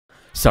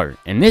So,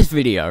 in this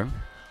video,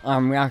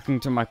 I'm reacting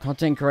to my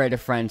content creator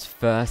friend's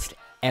first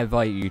ever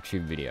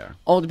YouTube video.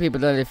 All the people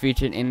that are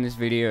featured in this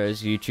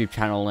video's YouTube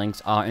channel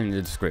links are in the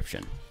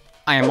description.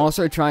 I am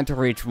also trying to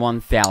reach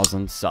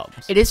 1,000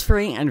 subs. It is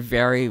free and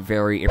very,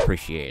 very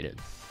appreciated.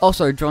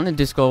 Also, join the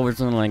Discord, which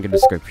is in the link in the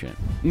description.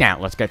 Now,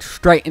 let's get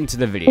straight into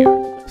the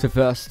video. So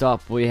first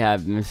up, we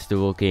have Mr.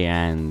 Wookie,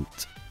 and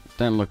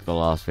don't look at the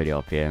last video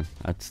up here.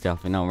 That's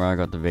definitely not where I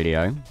got the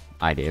video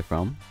idea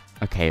from.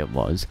 Okay, it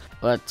was.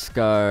 Let's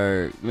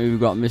go. We've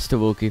got Mr.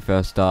 Wookie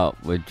first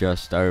up with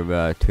just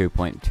over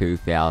 2.2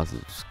 thousand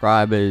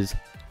subscribers.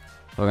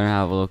 We're gonna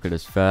have a look at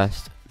his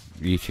first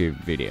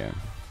YouTube video.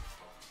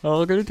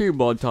 I'm gonna do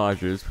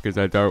montages because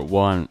I don't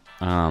want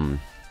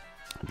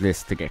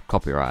this to get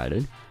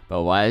copyrighted.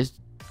 But why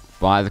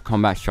the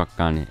combat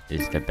shotgun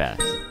is the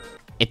best?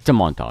 It's a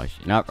montage.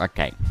 Nope.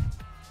 Okay.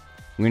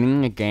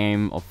 Winning a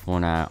game of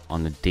Fortnite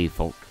on the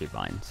default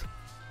keybinds.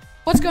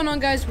 What's going on,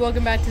 guys?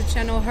 Welcome back to the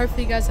channel.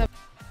 Hopefully you guys have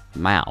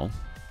Mal?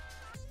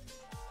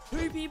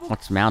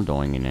 What's Mal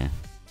doing in there?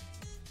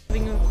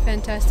 Having a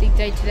fantastic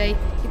day today.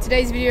 In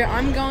today's video,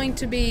 I'm going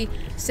to be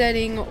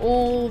setting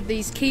all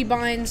these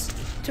keybinds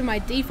to my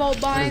default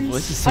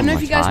binds. I don't know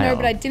if you guys know,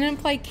 but I didn't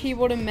play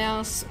keyboard and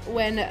mouse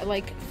when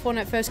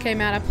Fortnite first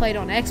came out. I played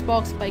on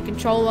Xbox, played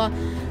controller.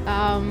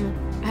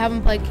 I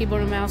haven't played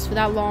keyboard and mouse for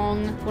that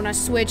long. When I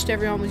switched,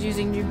 everyone was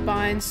using new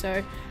binds,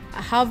 so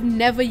I have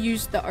never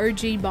used the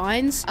OG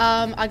binds.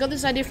 I got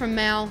this idea from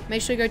Mal.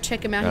 Make sure you go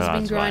check him out. He's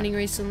been grinding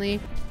recently.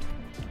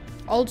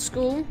 Old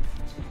school.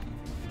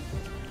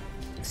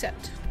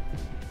 Except.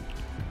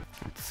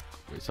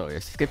 So we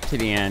skip to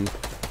the end.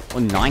 Oh,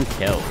 9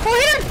 kills. Oh,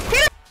 hit him!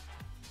 Hit him!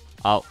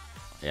 Oh,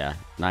 yeah,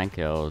 9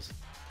 kills.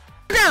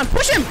 Down,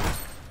 push him!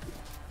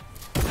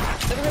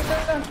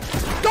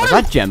 Was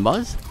that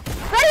Gembuzz?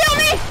 Ready on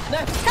me! No.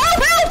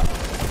 Help! Help!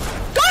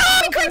 Got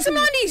him! He cracked some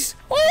 90s!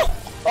 Oh!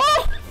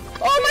 Oh!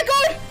 Oh my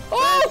god!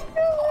 Oh!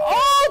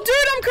 Oh,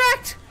 dude, I'm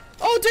cracked!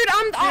 Oh, dude,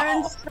 I'm...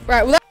 Oh.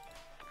 Right, well...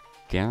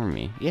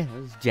 Jeremy. Yeah,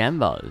 it was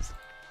Gembuzz.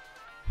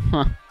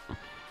 Huh.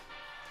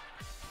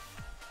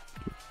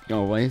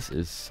 Your waist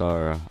is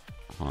so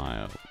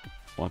high.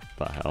 What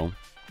the hell?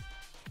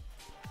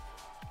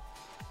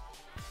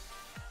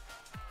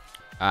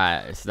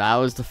 Alright, so that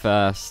was the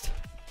first...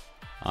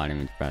 I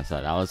didn't even press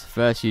that. That was the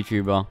first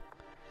YouTuber.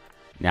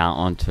 Now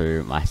on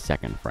to my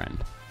second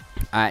friend.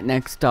 Alright,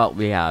 next up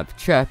we have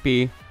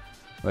Chirpy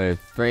with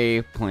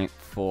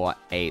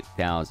 3.48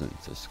 thousand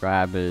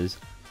subscribers.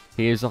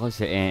 He is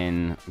also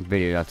in a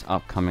video that's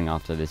upcoming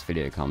after this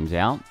video comes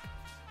out.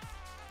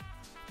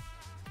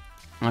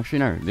 Actually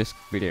no, this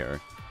video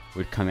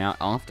would come out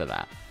after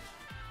that.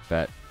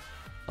 But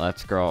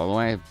let's go all the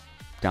way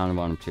down the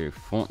bottom to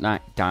Fortnite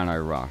Dino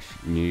Rush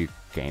new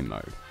game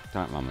mode.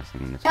 Don't mind me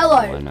singing this.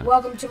 Hello,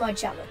 welcome to my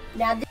channel.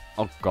 Now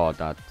oh god,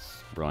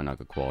 that's really not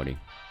good quality.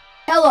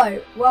 Hello,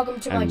 welcome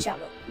to my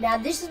channel. Now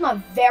this is my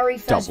very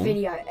first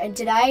video, and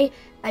today,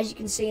 as you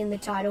can see in the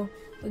title,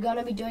 we're going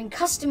to be doing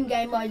custom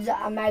game modes that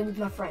I made with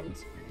my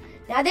friends.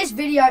 Now this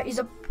video is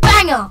a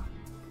banger,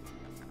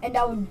 and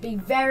I would be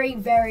very,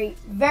 very,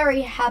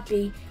 very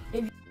happy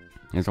if...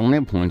 It's only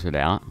pointed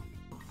out.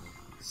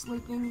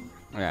 Sleeping.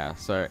 Yeah,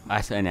 so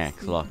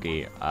SNX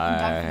Lucky,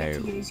 I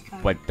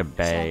went to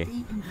Bay,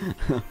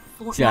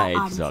 J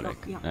Exotic,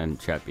 and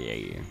Chirpy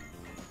AU.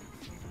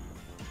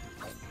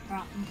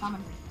 Alright, I'm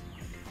coming.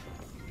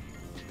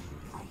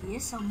 I hear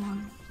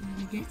someone. I'm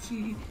gonna get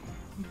you.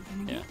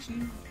 I'm gonna get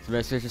you. So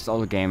basically just all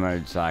the game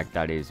modes like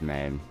that is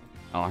made.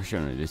 Oh, I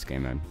shouldn't have this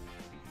game mode.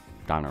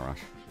 Dino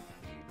Rush.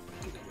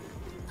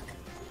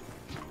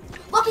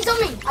 Lucky's on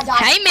me! I died.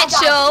 Hey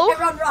Mitchell!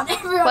 Everyone run,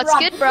 everyone What's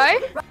run. good, bro?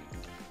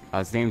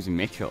 His name's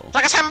Mitchell.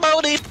 Like a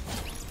Sambodi!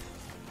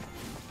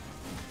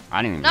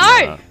 I didn't even No!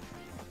 know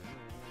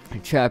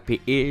that.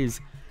 Chirpy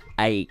is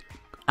a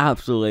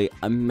absolutely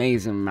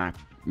amazing map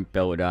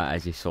builder,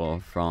 as you saw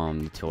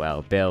from the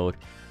 2-hour build.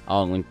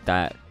 I'll link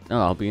that. Oh,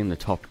 I'll be in the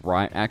top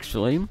right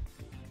actually,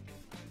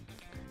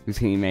 because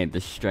he made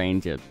the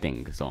Stranger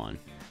Things on,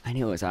 and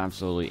it was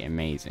absolutely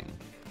amazing.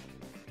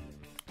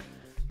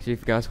 So if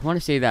you guys want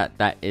to see that,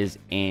 that is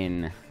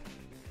in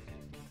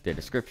the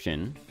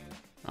description.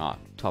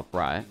 Top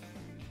right.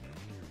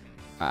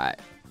 Alright,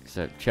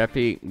 so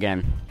Chirpy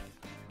again,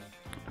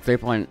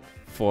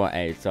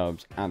 3.48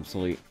 subs,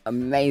 absolutely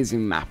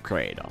amazing map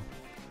creator.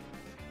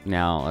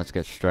 Now let's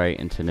get straight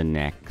into the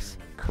next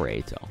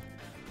creator.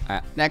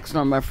 Next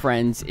on my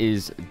friends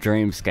is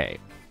Dreamscape.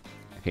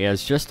 He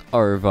has just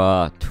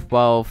over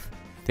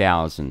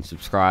 12,000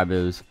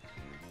 subscribers.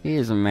 He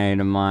is a mate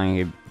of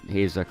mine.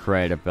 He's a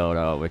creator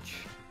builder, which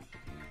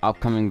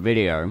upcoming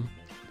video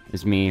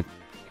is me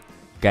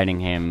getting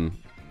him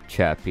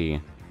Chirpy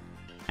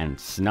and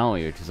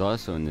Snowy, which is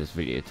also in this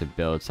video, to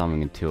build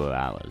something in 2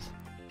 hours.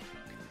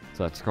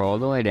 So let's scroll all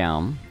the way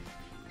down.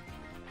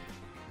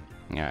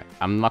 Yeah,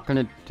 I'm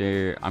gonna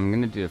do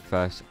the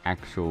first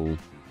actual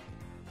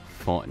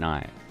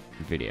Fortnite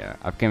video.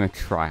 I've given a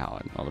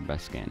tryhard, not the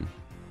best skin.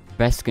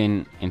 Best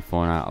skin in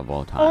Fortnite of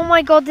all time. Oh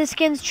my god, this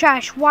skin's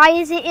trash. Why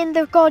is it in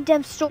the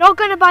goddamn store? Not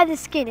gonna buy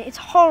this skin, it's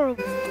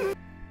horrible.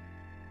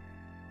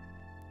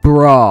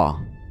 Bruh.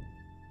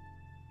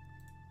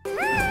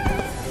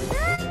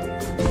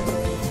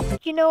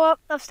 You know what?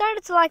 I've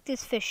started to like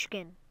this fish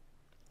skin.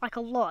 Like a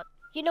lot.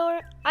 You know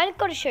what? I've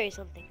got to show you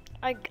something.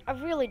 I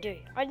really do.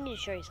 I need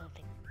to show you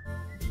something.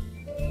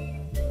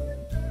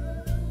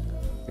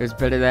 It was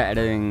better at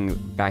editing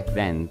back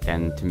then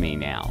than to me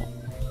now.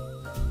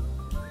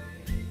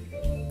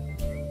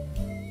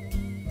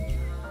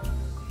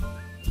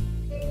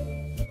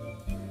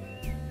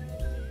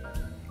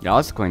 Yeah,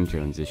 that's a clean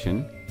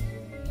transition.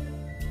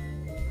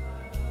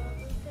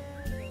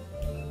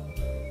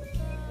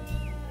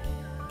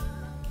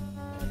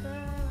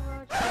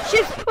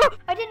 Shift! Oh,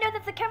 I didn't know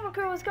that the camera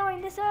crew was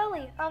going this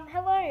early.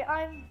 Hello,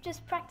 I'm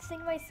just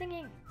practicing my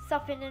singing.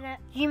 Sup, internet.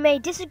 You may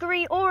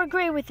disagree or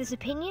agree with this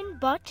opinion,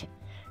 but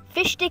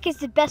Fish Stick is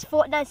the best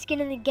Fortnite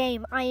skin in the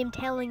game, I am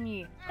telling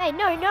you. Hey,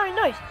 no.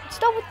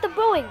 Stop with the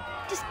booing.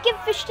 Just give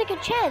Fish Stick a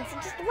chance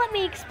and just let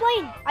me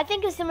explain. I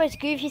think it's the most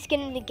goofy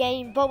skin in the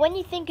game, but when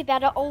you think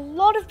about it, a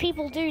lot of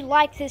people do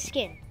like this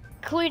skin.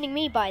 Including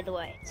me, by the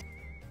way.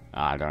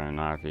 I don't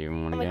know if you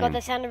even want to. Oh my god,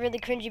 that sounded really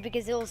cringy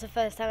because it was the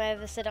first time I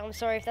ever said it. I'm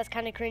sorry if that's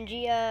kind of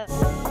cringy.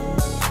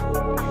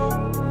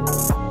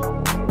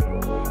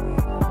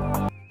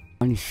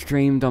 When he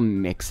streamed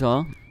on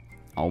Mixer,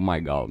 oh my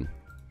god.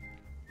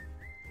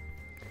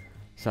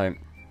 So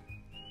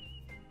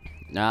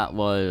that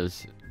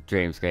was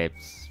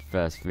Dreamscape's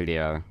first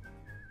video.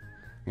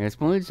 Yeah, it's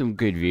probably some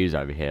good views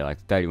over here,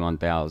 like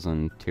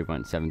 31,000,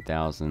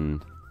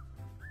 2.7,000.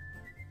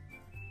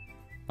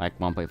 Like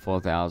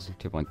 1.4 thousand,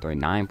 2.3,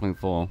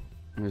 9.4.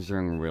 It was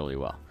doing really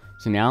well.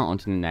 So now on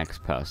to the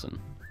next person.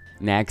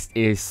 Next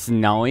is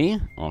Snowy,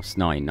 or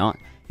Snowy not.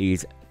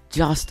 He's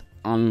just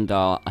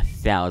under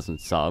 1,000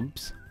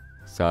 subs.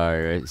 So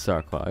it's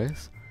so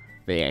close.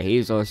 But yeah,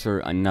 he's also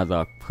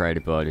another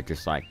creator builder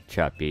just like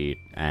Chirpy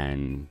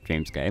and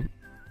Dreamscape.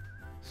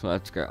 So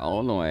let's go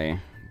all the way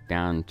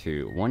down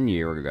to 1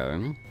 year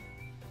ago.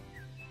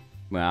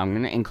 Well, I'm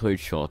gonna include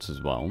shorts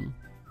as well.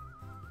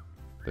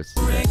 Oh,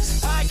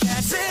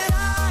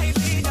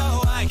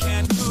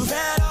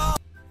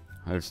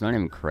 it's not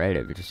even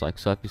creative, it's just like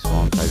Slurpy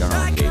Swamps, I don't know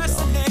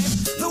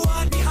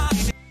what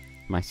these are.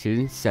 My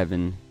season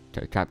 7,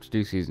 chapter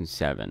 2 season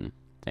 7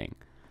 thing.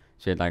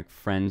 So you had like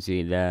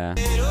Frenzy there,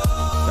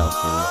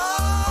 Selfie,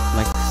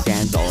 like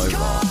stands all over.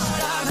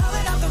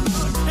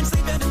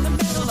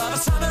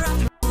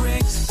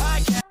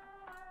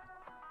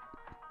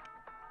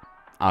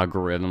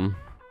 Algorithm.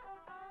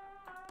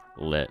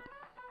 Lit.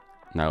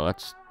 No,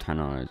 let's turn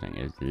on everything.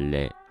 It's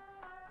lit.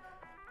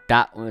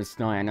 That was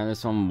Snowy. I know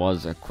this one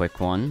was a quick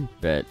one,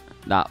 but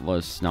that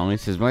was Snowy.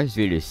 His most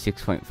viewed is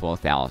 6.4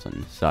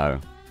 thousand,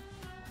 so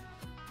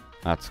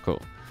that's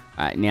cool.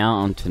 Alright, now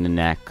on to the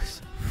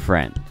next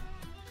friend.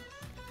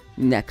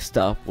 Next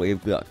up,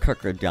 we've got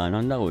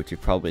Kokodownunder, which you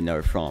probably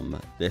know from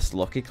this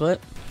Lucky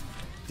clip.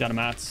 He's out of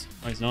mats.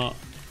 No, he's not.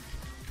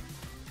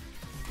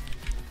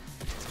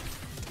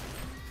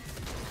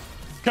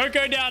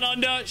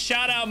 Kokodownunder,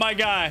 shout out my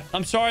guy.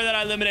 I'm sorry that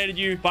I eliminated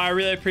you, but I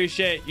really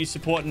appreciate you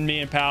supporting me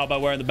and Pal by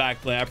wearing the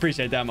back bling. I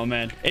appreciate that, my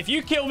man. If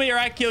you kill me or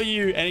I kill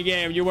you in a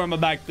game, you're wearing my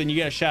back bling, you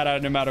get a shout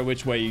out no matter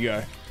which way you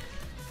go.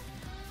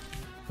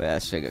 But yeah,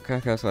 so we got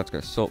Coco, so let's go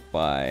sort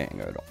by and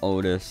go to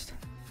oldest.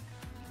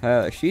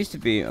 She used to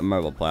be a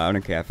mobile player. I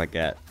don't care if I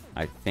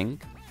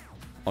think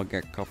I'll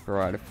get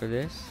copyrighted for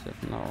this,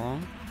 if I'm not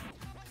wrong.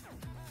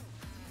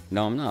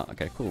 No, I'm not.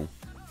 Okay, cool.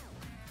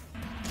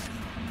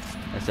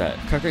 That's it.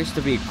 Coco used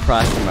to be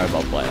Crash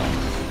mobile player.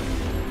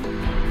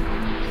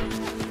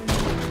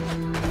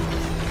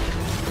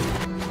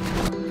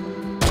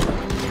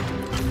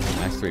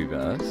 Nice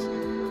reverse.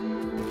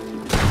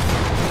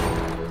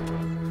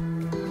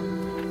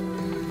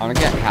 I don't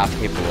get how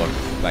people look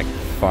like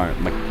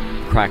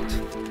cracked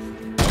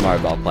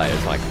mobile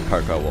players like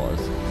Coco was.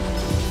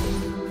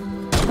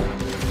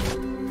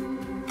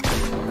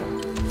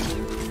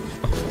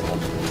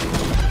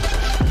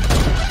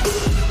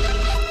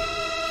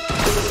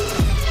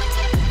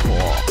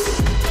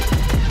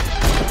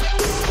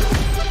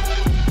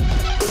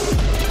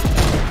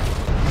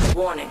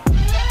 Warning.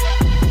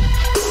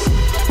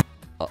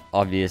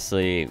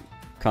 Obviously,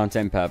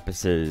 content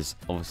purposes,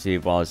 obviously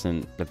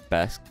wasn't the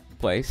best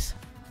place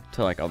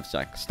to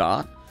obviously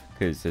start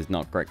because there's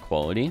not great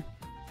quality.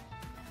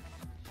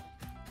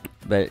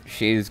 But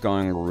she's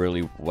going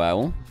really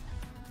well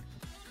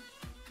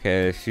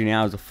because she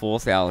now has a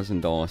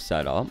 $4,000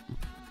 setup.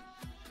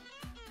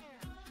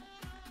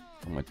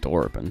 Oh, my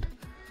door opened.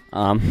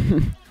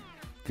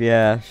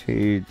 Yeah,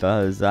 she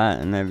does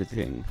that and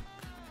everything.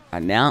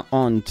 And now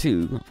on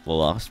to the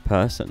last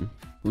person.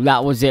 Well,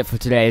 that was it for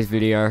today's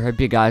video. Hope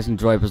you guys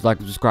enjoyed. Please like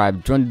and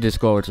subscribe. Join the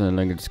Discord, which is in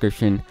the link in the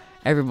description.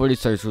 Everybody's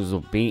socials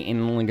will be in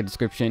the link in the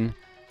description.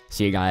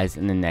 See you guys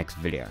in the next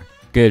video.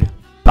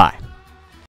 Goodbye.